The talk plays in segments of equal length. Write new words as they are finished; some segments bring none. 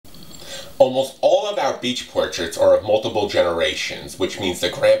Almost all of our beach portraits are of multiple generations, which means the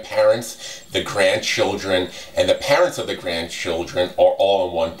grandparents, the grandchildren, and the parents of the grandchildren are all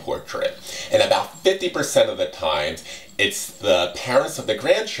in one portrait. And about 50% of the times, it's the parents of the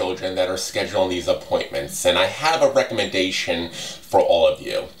grandchildren that are scheduling these appointments. And I have a recommendation for all of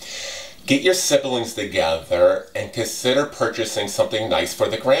you. Get your siblings together and consider purchasing something nice for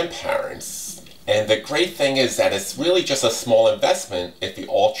the grandparents. And the great thing is that it's really just a small investment if you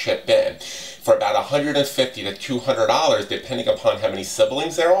all chip in. For about $150 to $200, depending upon how many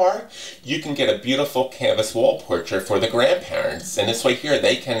siblings there are, you can get a beautiful canvas wall portrait for the grandparents. And this way here,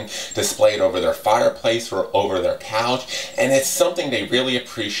 they can display it over their fireplace or over their couch. And it's something they really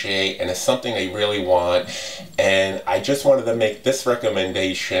appreciate, and it's something they really want. And I just wanted to make this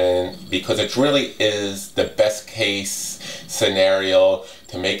recommendation because it really is the best case scenario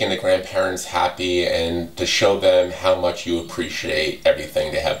to making the grandparents happy and to show them how much you appreciate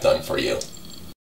everything they have done for you.